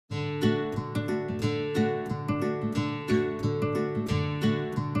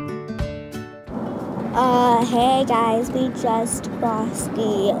Hey guys, we just crossed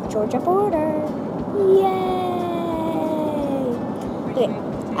the Georgia border. Yay! Okay,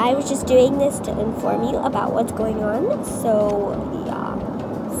 I was just doing this to inform you about what's going on. So, yeah.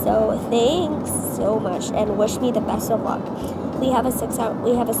 So, thanks so much and wish me the best of luck. We have a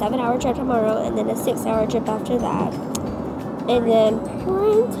 7-hour trip tomorrow and then a 6-hour trip after that. And then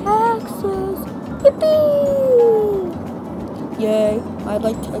we're in Texas. Yippee! Yay, I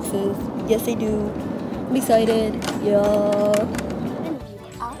like Texas. Yes, I do. I'm excited. Yeah. And we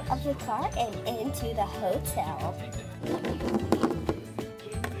get out of the car and into the hotel.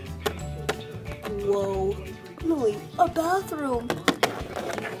 Whoa. Really? A bathroom.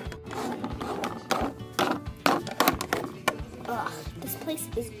 Ugh, this place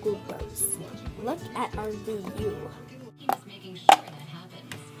is gross. Look at our view. Making sure that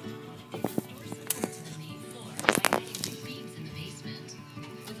happens.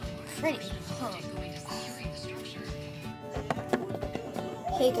 Pretty. Huh.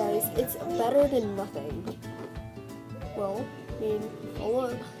 Hey guys, it's better than nothing. Well, I mean, hold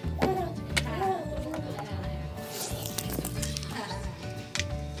on.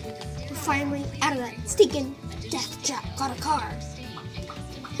 We're finally out of that stinking death trap. Got a car.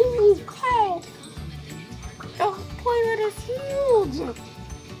 Holy cow! The toilet is huge.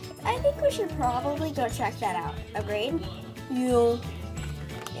 I think we should probably go check that out. Agreed? Yeah.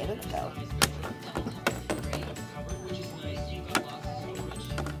 Okay, let's go.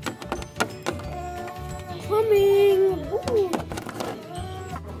 Coming! Ooh.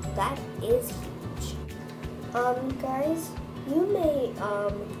 That is huge. Guys, you may,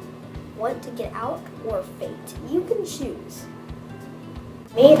 want to get out or faint. You can choose.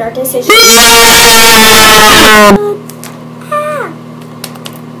 Made our decision.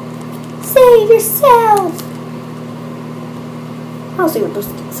 Save yourself! I don't see what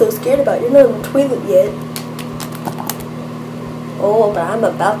they're so scared about. You're not in the toilet yet. Oh, but I'm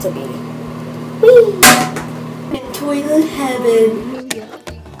about to be. Whee! In toilet heaven.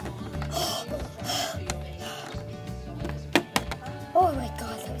 Oh my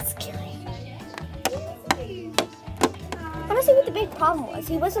god, that was scary. I don't see what the big problem was.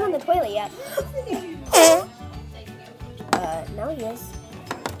 He wasn't on the toilet yet. Now he is.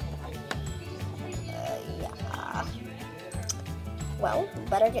 Yeah. Well,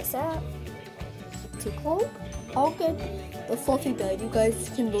 better get set. Too cold? All good. The fluffy bed. You guys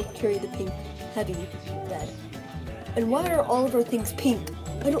can both carry the pink, heavy bed. And why are all of our things pink?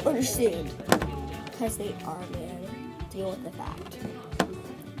 I don't understand. Because they are, man. Deal with the fact.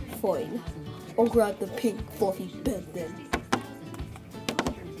 Fine. I'll grab the pink, fluffy bed then.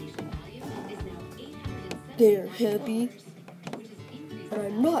 They're heavy. And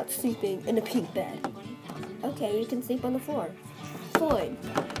I'm not sleeping in a pink bed. Okay, you can sleep on the floor. Fine.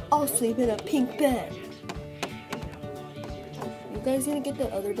 I'll sleep in a pink bed. You guys gonna get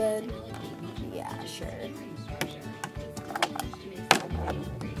the other bed? Yeah, sure.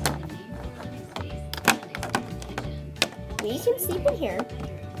 We can sleep in here.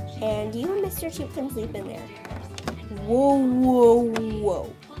 And you and Mr. Chip can sleep in there. Whoa, whoa,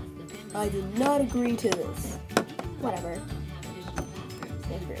 whoa. I did not agree to this. Whatever.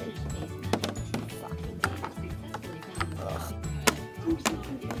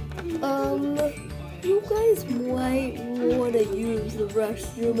 You guys might want to use the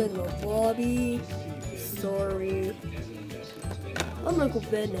restroom in the lobby. Sorry. I'm gonna go to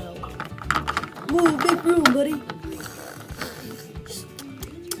bed now. Whoa, big room, buddy.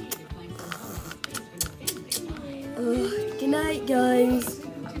 Good night, guys.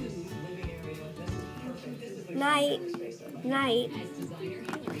 Night. Night.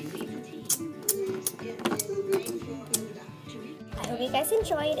 I hope you guys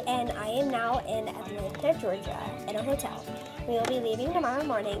enjoyed, and I am now in Atlanta, Georgia, in a hotel. We will be leaving tomorrow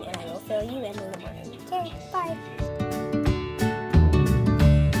morning, and I will fill you in the morning. Okay, bye.